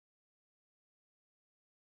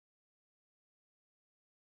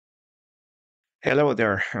Hello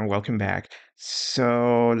there and welcome back.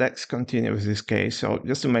 So let's continue with this case. So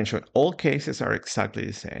just to mention, all cases are exactly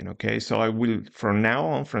the same, okay? So I will, from now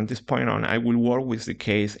on, from this point on, I will work with the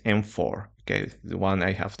case M4, okay? The one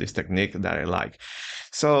I have this technique that I like.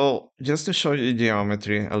 So just to show you the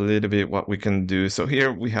geometry a little bit, what we can do. So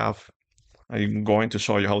here we have, I'm going to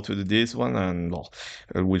show you how to do this one and well,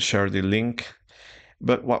 I will share the link.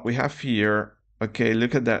 But what we have here, okay,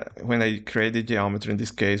 look at that. When I create the geometry, in this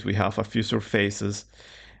case, we have a few surfaces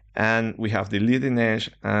and we have the leading edge,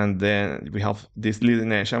 and then we have this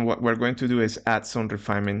leading edge. And what we're going to do is add some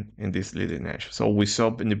refinement in this leading edge. So we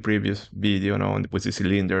saw in the previous video, with the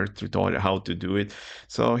cylinder tutorial how to do it.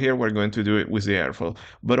 So here we're going to do it with the airfoil.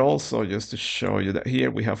 But also just to show you that here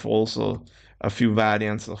we have also a few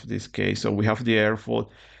variants of this case. So we have the airfoil,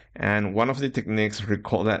 and one of the techniques,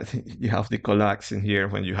 recall that you have the collapse in here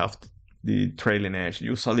when you have the trailing edge.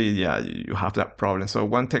 Usually, yeah, you have that problem. So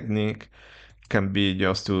one technique can be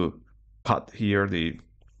just to cut here the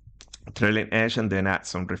trailing edge and then add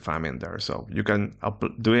some refinement there. So you can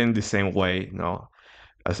do it in the same way,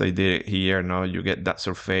 as I did it here. You get that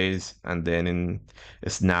surface, and then in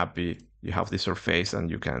Snappy, you have the surface,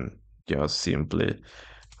 and you can just simply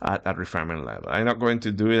add a refinement level. I'm not going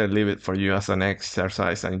to do it. I leave it for you as an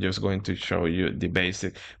exercise. I'm just going to show you the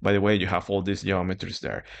basic. By the way, you have all these geometries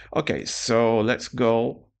there. Okay, so let's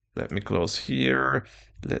go. Let me close here.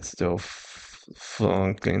 Let's do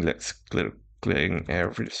function. Let's clean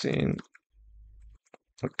everything.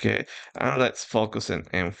 Okay, and let's focus on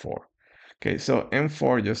M4. Okay, so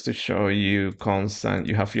M4, just to show you constant,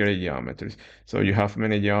 you have your geometries. So you have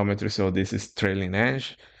many geometries. So this is trailing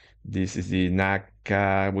edge. This is the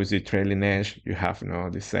NACA with the trailing edge. You have now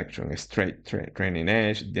the section straight trailing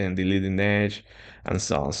edge, then the leading edge, and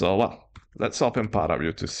so on. So well, let's open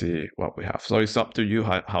paraview to see what we have. So it's up to you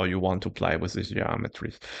how you want to play with these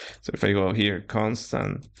geometries. So if I go here,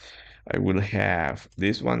 constant, I will have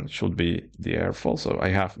this one should be the airfoil. So I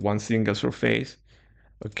have one single surface.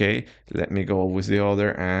 Okay, let me go with the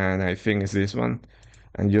other, and I think it's this one.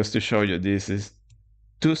 And just to show you, this is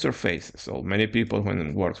two surfaces. So many people, when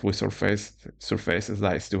it works with surfaces,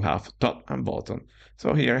 likes to have top and bottom.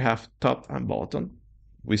 So here I have top and bottom.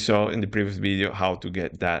 We saw in the previous video how to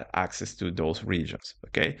get that access to those regions.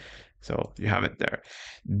 Okay, so you have it there.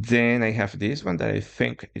 Then I have this one that I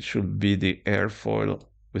think it should be the airfoil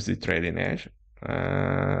with the trailing edge.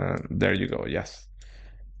 There you go. Yes,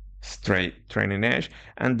 straight trailing edge.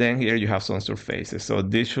 And then here you have some surfaces. So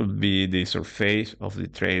this should be the surface of the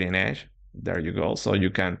trailing edge. There you go. So you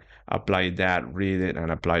can apply that, read it,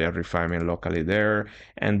 and apply a refinement locally there.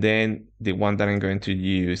 And then the one that I'm going to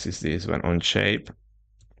use is this one, onshape,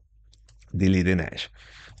 the leading edge.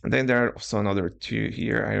 And then there are some other two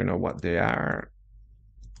here. I don't know what they are.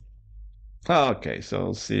 Okay,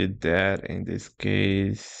 so see that in this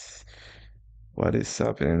case, what is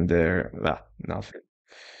happening there? Well, nothing.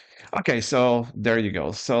 Okay, so there you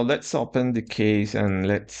go. So let's open the case and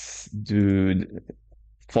let's do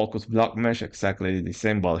focus blockMesh, exactly the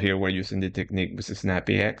same, but here we're using the technique with the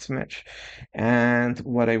snappyHexMesh. And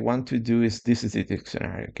what I want to do is, this is the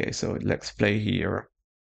dictionary. Okay, so let's play here.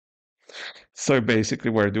 So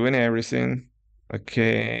basically we're doing everything.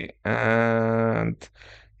 Okay, and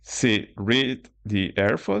see, read the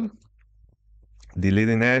airfoil, the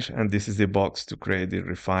leading edge, and this is the box to create the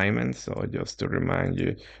refinement. So just to remind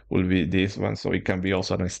you, will be this one. So it can be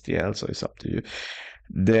also an STL, so it's up to you.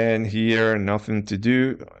 Then here, nothing to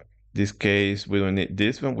do. This case, we don't need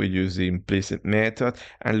this one. We use the implicit method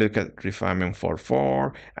and look at refinement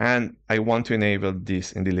 4.4. And I want to enable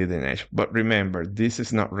this in the leading edge. But remember, this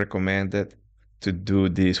is not recommended to do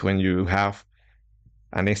this when you have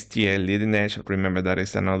an STL leading edge. Remember that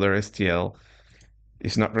is another STL.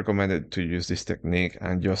 It's not recommended to use this technique.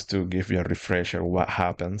 And just to give you a refresher, what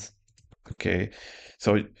happens. Okay,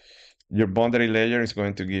 so your boundary layer is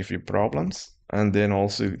going to give you problems, and then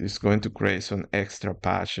also it's going to create some extra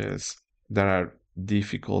patches that are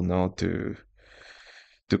difficult now to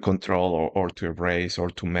control or to erase or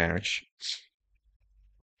to merge.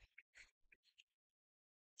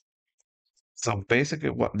 So basically,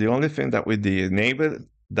 what the only thing that we did, enable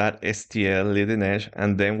that STL leading edge,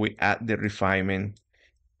 and then we add the refinement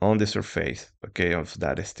on the surface, okay, of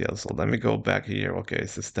that STL. So let me go back here. Okay,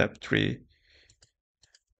 it's step 3.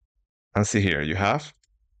 And see here, you have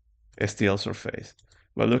STL surface.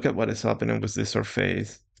 But look at what is happening with this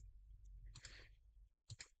surface.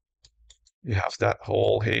 You have that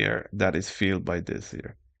hole here that is filled by this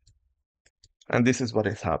here. And this is what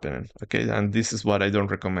is happening, okay? And this is what I don't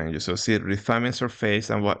recommend you. So see, refinement surface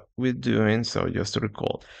and what we're doing. So just to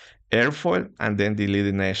recall, airfoil and then the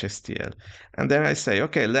leading edge STL. And then I say,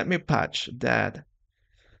 okay, let me patch that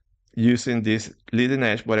using this leading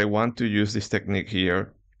edge, but I want to use this technique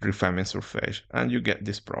here, refinement surface, and you get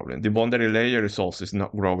this problem. The boundary layer is also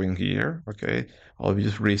not growing here, okay?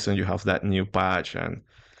 Obvious reason you have that new patch, and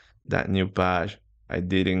that new patch, I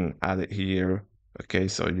didn't add it here, okay?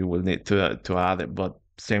 So you will need to add it, but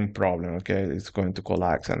same problem, okay? It's going to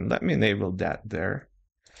collapse, and let me enable that there.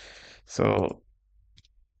 So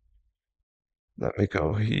let me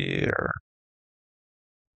go here.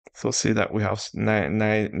 So see that we have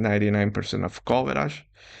 99% of coverage.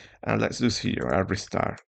 And let's do here a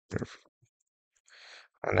restart.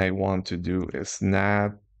 And I want to do a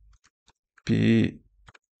snappyHexMesh.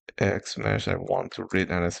 I want to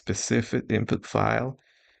read a specific input file,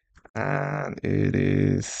 and it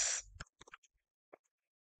is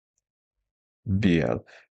BL.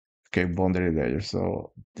 Okay, boundary layer.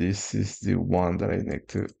 So this is the one that I need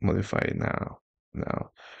to modify now.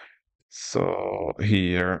 So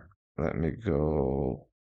here, let me go.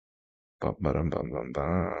 Bum, bum, bum, bum,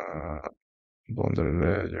 bum. Boundary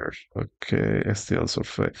layers. Okay, STL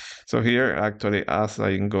surface. So here, actually, as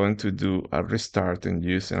I'm going to do a restart and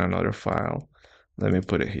using another file, let me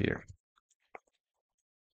put it here.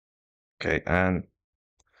 Okay, and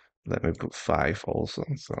let me put 5 also.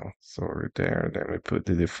 So sorry there. Let me put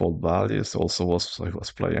the default values. Also, I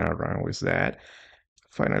was playing around with that.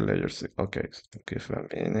 Final layer 6. Okay, so give a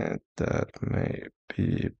minute. That may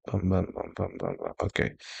be.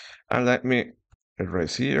 Okay, and let me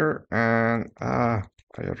erase here, and I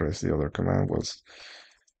erased the other command was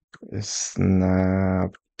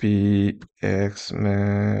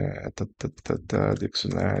snappyHexMesh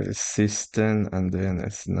dictionary system, and then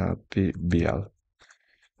snappybl,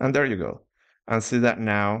 and there you go. And see that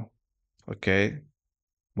now, okay,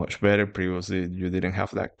 much better. Previously you didn't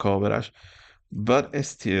have that coverage, but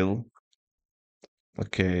still,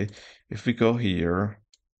 okay, if we go here,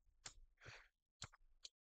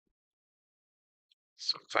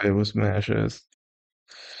 so famous meshes,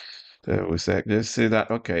 we say, just see that,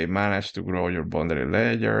 okay, managed to grow your boundary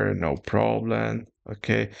layer, no problem,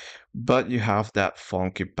 okay, but you have that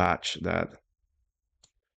funky patch that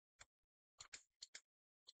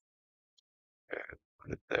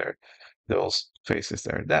there, those faces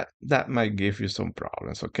there, that might give you some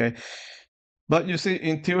problems, okay. But you see,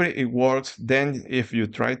 in theory, it works. Then if you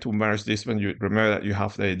try to merge this one, you remember that you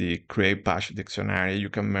have the create patch dictionary, you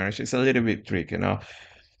can merge. It's a little bit tricky, you know.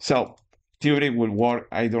 So theory will work.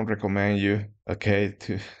 I don't recommend you, okay,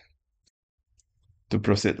 to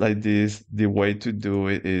proceed like this. The way to do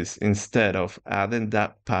it is, instead of adding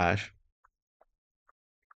that patch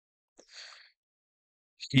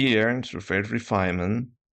here in surface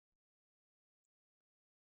refinement,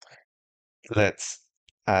 let's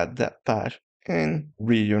add that patch in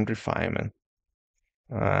region refinement.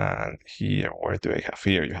 And here, where do I have?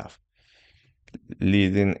 Here you have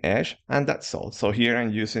leading edge, and that's all. So here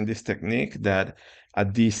I'm using this technique that a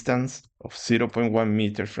distance of 0.1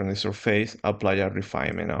 meters from the surface, apply a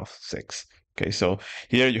refinement of 6. Okay, so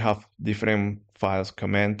here you have different files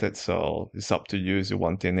commented, so it's up to you if you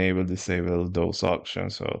want to enable, disable those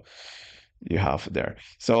options. So you have there.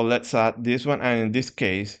 So let's add this one, and in this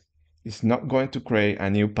case, it's not going to create a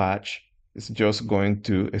new patch. It's just going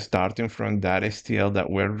to, starting from that STL that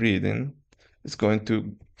we're reading, it's going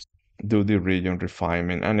to do the region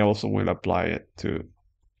refinement, and also will apply it to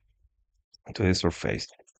the surface.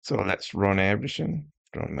 So let's run everything,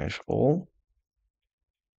 run mesh all.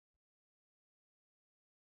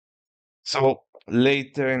 So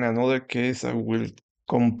later in another case, I will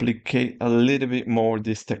complicate a little bit more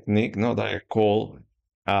this technique, that I call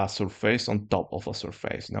a surface on top of a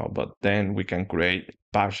surface. But then we can create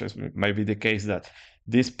patches. It might be the case that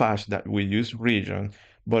this patch that we use region,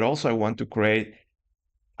 but also I want to create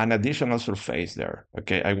an additional surface there.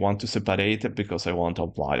 Okay, I want to separate it because I want to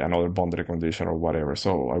apply another boundary condition or whatever.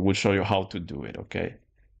 So I will show you how to do it. Okay,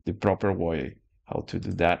 the proper way how to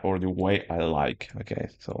do that, or the way I like. Okay,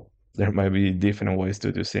 so there might be different ways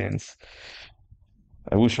to do things.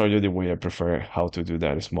 I will show you the way I prefer how to do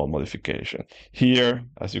that small modification. Here,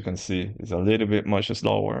 as you can see, it's a little bit much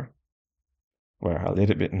slower. Well, a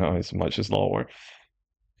little bit, no, it's much slower.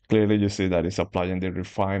 Clearly, you see that it's applying the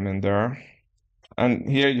refinement there. And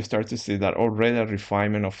here you start to see that already a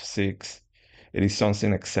refinement of 6, it is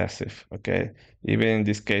something excessive, okay? Even in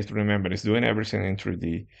this case, remember, it's doing everything in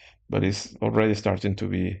 3D, but it's already starting to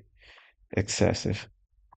be excessive.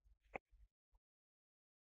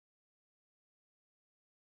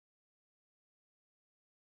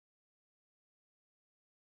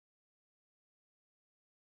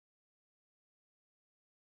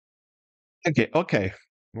 Okay,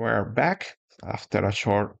 we're back after a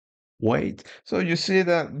short wait. So you see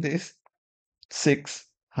that these six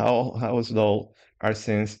how slow are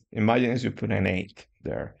since imagine if you put an eight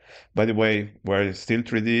there. By the way, we're still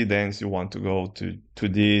 3D, then you want to go to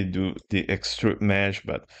 2D, do the extrude mesh,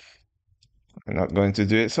 but I'm not going to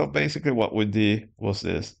do it. So basically what we did was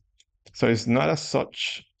this. So it's not a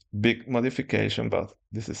such big modification, but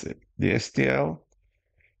this is it. The STL,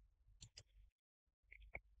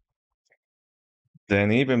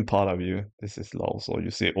 then even paraview, this is low. So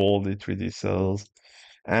you see all the 3D cells.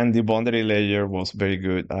 And the boundary layer was very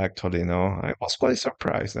good, actually. No, I was quite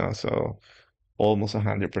surprised now. So almost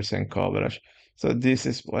 100% coverage. So this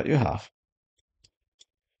is what you have.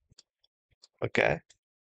 Okay.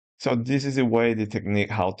 So this is the way, the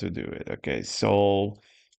technique, how to do it. Okay. So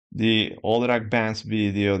the other advanced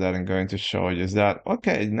video that I'm going to show you is that,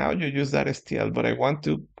 okay, now you use that STL, but I want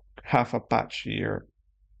to have a patch here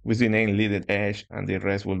with the name leaded edge, and the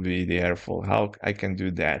rest will be the airfoil. How I can do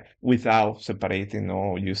that without separating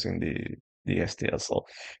or using the STL. So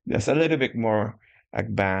that's a little bit more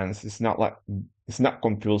advanced. It's not like it's not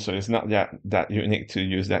compulsory. It's not that you need to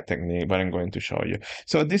use that technique, but I'm going to show you.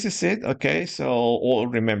 So this is it. Okay. So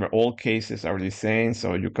remember, all cases are the same.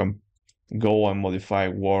 So you can go and modify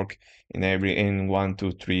work in every in 1,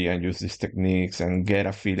 2, 3 and use these techniques and get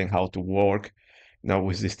a feeling how to work now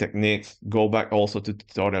with these techniques. Go back also to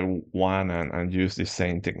tutorial 1 and use the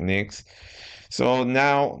same techniques. So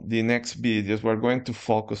now the next videos, we're going to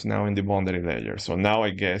focus now in the boundary layer. So now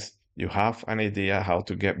I guess you have an idea how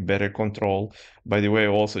to get better control. By the way,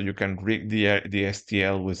 also you can rig the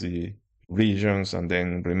STL with the regions, and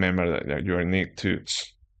then remember that you need to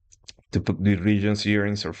put the regions here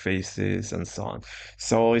in surfaces and so on.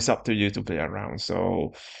 So it's up to you to play around.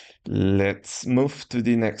 So let's move to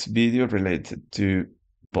the next video related to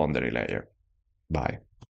boundary layer. Bye.